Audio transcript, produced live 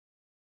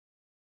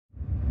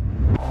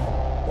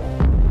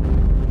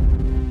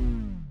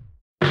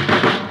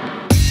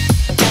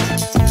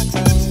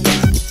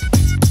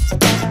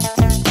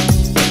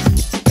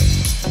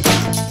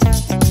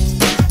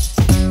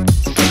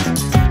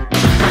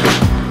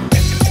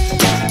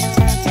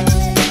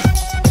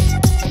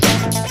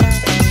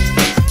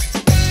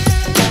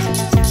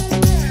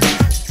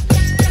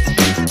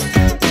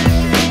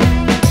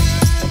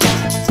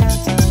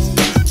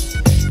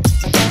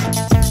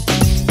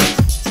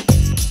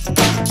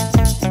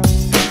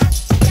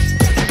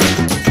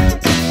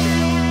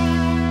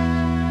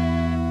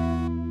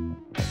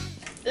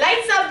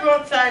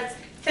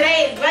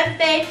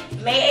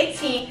May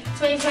 18,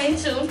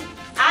 2022.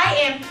 I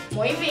am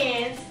Moy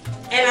Vance.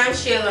 And I'm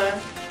Sheila.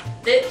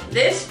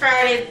 This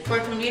Friday for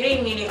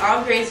community meeting,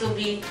 all grades will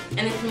be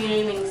in the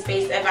community meeting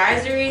space.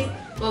 Advisories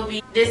will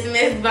be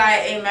dismissed by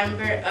a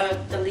member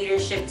of the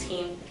leadership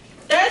team.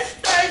 This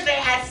Thursday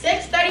at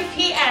 6:30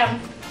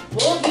 p.m.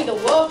 will be the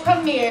world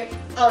premiere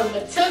of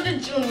Matilda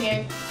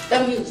Jr.,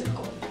 the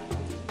musical.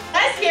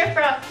 Let's hear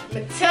from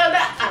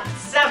Matilda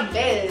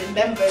Ensemble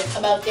members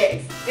about their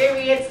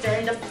experience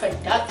during the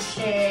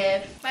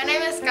production. My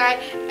name is Sky,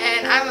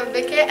 and I'm a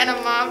big kid and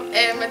a mom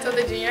in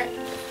Matilda Jr.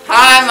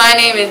 Hi, my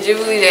name is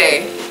Jubilee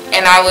Day,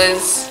 and I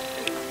was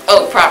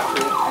prop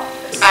crew.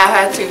 I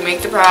had to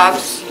make the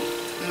props,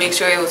 make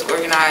sure it was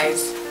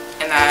organized,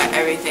 and that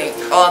everything,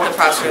 all of the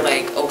props were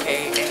like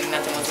okay, and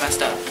nothing was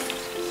messed up.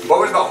 What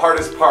was the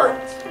hardest part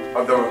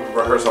of the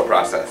rehearsal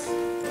process?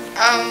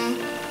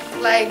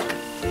 Like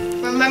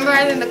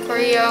memorizing the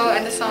choreo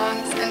and the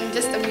songs and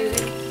just the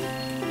music.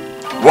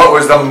 What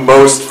was the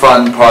most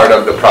fun part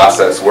of the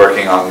process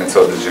working on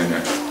Matilda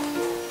Jr.?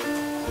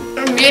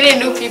 Meeting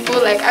new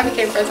people, like I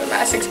became friends with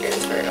my 6th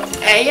graders for real.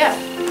 And yeah.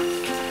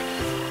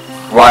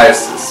 Why is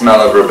Smell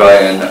of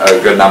Rebellion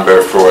a good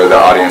number for the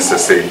audience to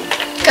see?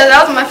 Because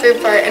that was my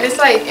favorite part, and it's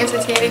like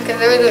entertaining because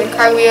they were doing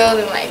cartwheels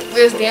and like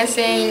we was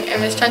dancing and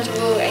Miss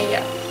Trunchbull, and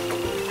yeah.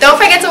 Don't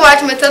forget to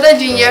watch Matilda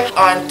Jr.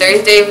 on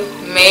Thursday,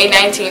 May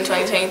 19,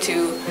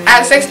 2022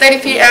 at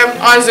 6:30 p.m.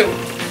 on Zoom.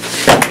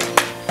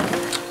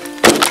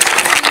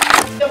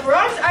 The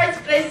Bronx Arts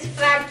Blazers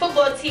flag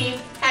football team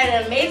had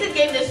an amazing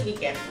game this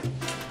weekend.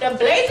 The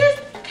Blazers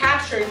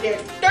captured their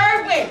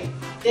 3rd win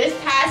this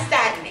past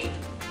Saturday.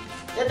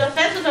 The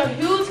defense was a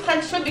huge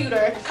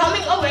contributor,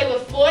 coming away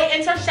with 4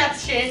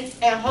 interceptions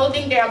and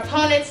holding their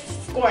opponents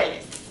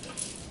scoreless.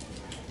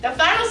 The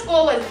final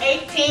score was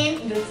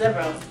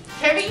 18-0.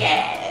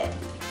 Period.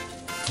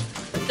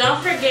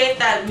 Don't forget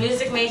that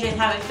music major is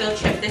having a field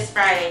trip this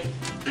Friday.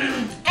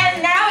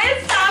 And now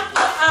it's time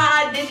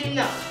for Did You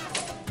Know?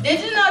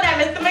 Did you know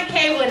that Mr.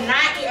 McKay would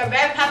not eat a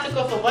red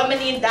popsicle for $1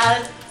 million?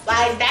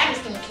 Why is that,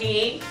 Mr.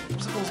 McKay?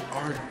 Popsicles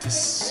are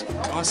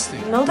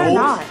disgusting. No, they're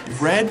not.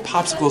 Red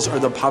popsicles are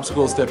the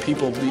popsicles that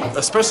people leave,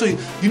 especially,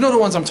 you know the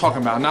ones I'm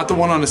talking about, not the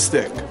one on a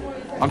stick.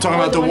 I'm talking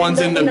about the ones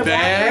in the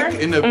bag,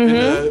 in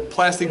the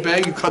plastic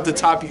bag. You cut the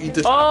top, you eat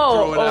the top,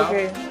 throw it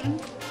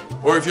out.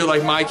 Or if you're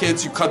like my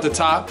kids, you cut the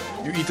top,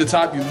 you eat the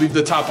top, you leave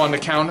the top on the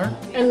counter.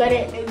 And let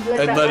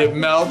it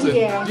melt.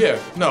 And, yeah,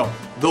 no.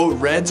 Those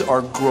reds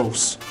are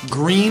gross.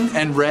 Green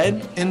and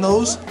red in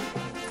those,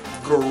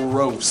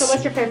 gross. So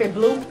what's your favorite,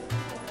 blue?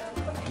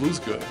 Blue's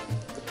good.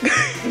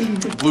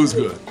 Blue's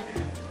good.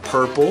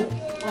 Purple,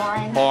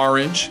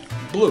 orange,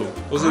 blue.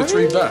 Those are the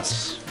 3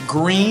 best.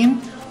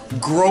 Green,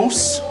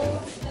 gross,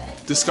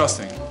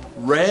 disgusting.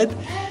 Red,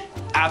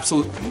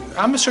 absolutely.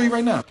 I'm gonna show you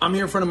right now. I'm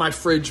here in front of my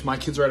fridge. My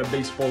kids are at a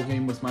baseball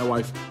game with my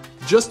wife.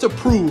 Just to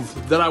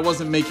prove that I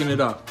wasn't making it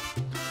up.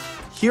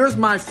 Here's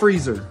my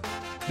freezer.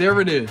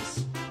 There it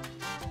is.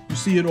 You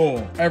see it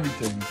all,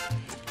 everything.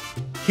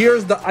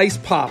 Here's the ice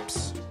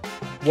pops.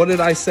 What did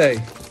I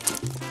say?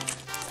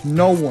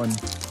 No one.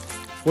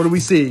 What do we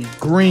see?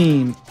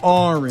 Green,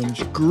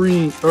 orange,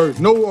 green, or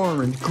no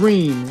orange,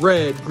 green,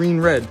 red,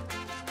 green, red.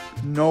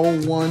 No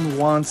one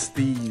wants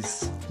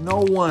these.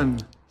 No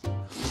one.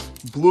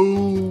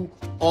 Blue,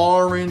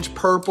 orange,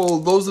 purple,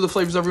 those are the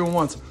flavors everyone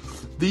wants.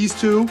 These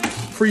 2,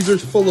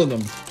 freezer's full of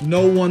them.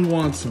 No one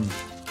wants them.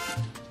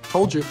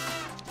 Told you.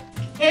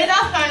 Here's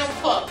our final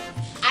quote.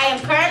 I am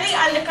currently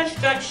under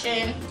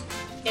construction.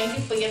 Thank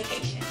you for your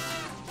patience.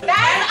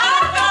 That's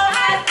all from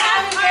us.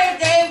 Have a great